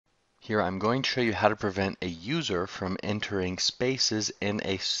Here I'm going to show you how to prevent a user from entering spaces in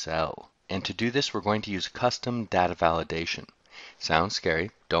a cell. And to do this, we're going to use custom data validation. Sounds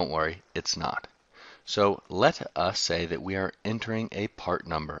scary, don't worry, it's not. So let us say that we are entering a part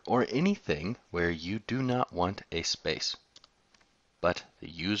number or anything where you do not want a space. But the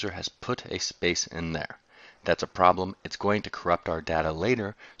user has put a space in there. That's a problem. It's going to corrupt our data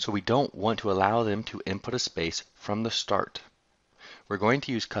later, so we don't want to allow them to input a space from the start. We're going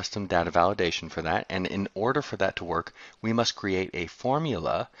to use custom data validation for that, and in order for that to work, we must create a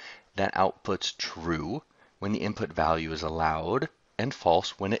formula that outputs true when the input value is allowed and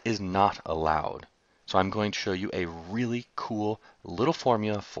false when it is not allowed. So I'm going to show you a really cool little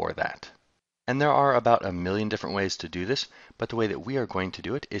formula for that. And there are about a million different ways to do this, but the way that we are going to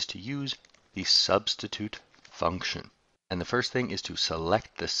do it is to use the substitute function. And the first thing is to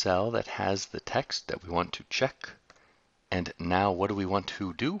select the cell that has the text that we want to check. And now what do we want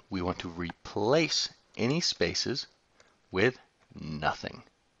to do? We want to replace any spaces with nothing.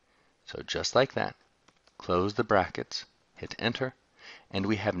 So just like that, close the brackets, hit enter, and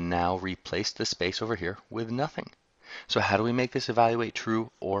we have now replaced the space over here with nothing. So how do we make this evaluate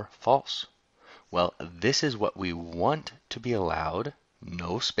true or false? Well, this is what we want to be allowed,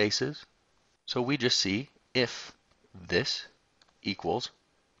 no spaces. So we just see if this equals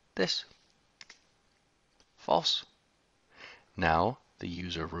this. False. Now the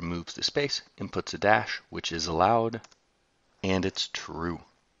user removes the space, inputs a dash, which is allowed, and it's true.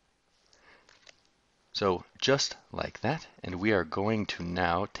 So just like that, and we are going to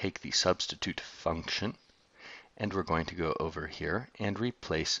now take the substitute function, and we're going to go over here and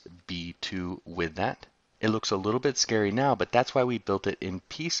replace B2 with that. It looks a little bit scary now, but that's why we built it in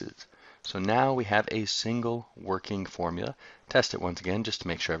pieces. So now we have a single working formula. Test it once again just to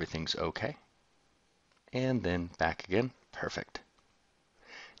make sure everything's okay. And then back again. Perfect.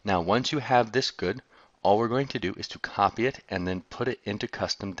 Now once you have this good, all we're going to do is to copy it and then put it into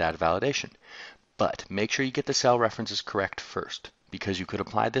custom data validation. But make sure you get the cell references correct first, because you could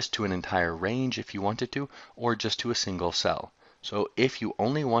apply this to an entire range if you wanted to, or just to a single cell. So if you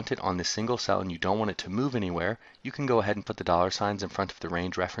only want it on the single cell and you don't want it to move anywhere, you can go ahead and put the dollar signs in front of the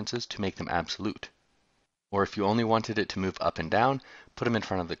range references to make them absolute. Or if you only wanted it to move up and down, put them in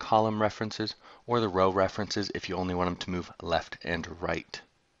front of the column references or the row references if you only want them to move left and right.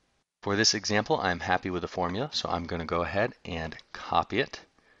 For this example, I'm happy with the formula, so I'm going to go ahead and copy it,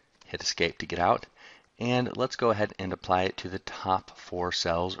 hit escape to get out, and let's go ahead and apply it to the top 4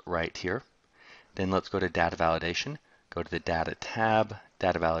 cells right here. Then let's go to data validation, go to the data tab,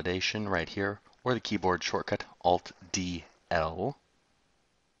 data validation right here, or the keyboard shortcut Alt-D-L.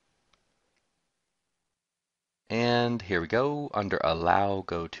 And here we go. Under allow,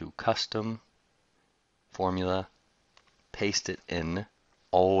 go to custom, formula, paste it in.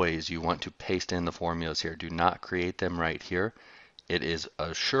 Always you want to paste in the formulas here. Do not create them right here. It is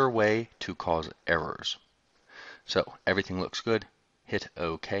a sure way to cause errors. So everything looks good. Hit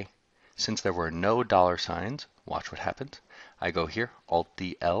OK. Since there were no dollar signs, watch what happens. I go here,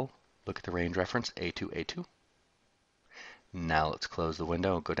 Alt-D-L, look at the range reference, A2, A2. Now let's close the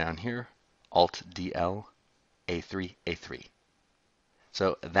window, go down here, Alt-D-L, A3, A3.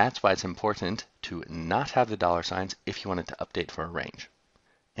 So that's why it's important to not have the dollar signs if you want it to update for a range.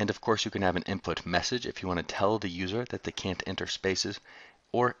 And of course you can have an input message if you want to tell the user that they can't enter spaces,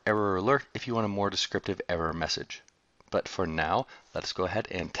 or error alert if you want a more descriptive error message. But for now, let's go ahead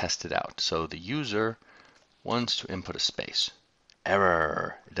and test it out. So the user wants to input a space.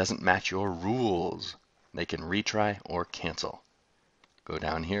 Error, it doesn't match your rules. They can retry or cancel. Go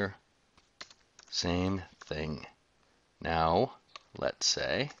down here, same thing. Now, let's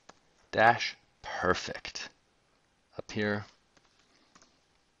say dash perfect. Up here,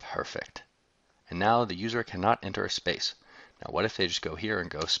 perfect. And now the user cannot enter a space. Now what if they just go here and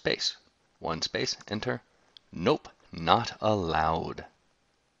go space? One space, enter. Nope, not allowed.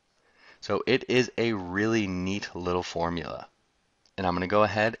 So it is a really neat little formula. And I'm going to go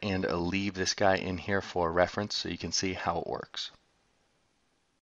ahead and leave this guy in here for reference so you can see how it works.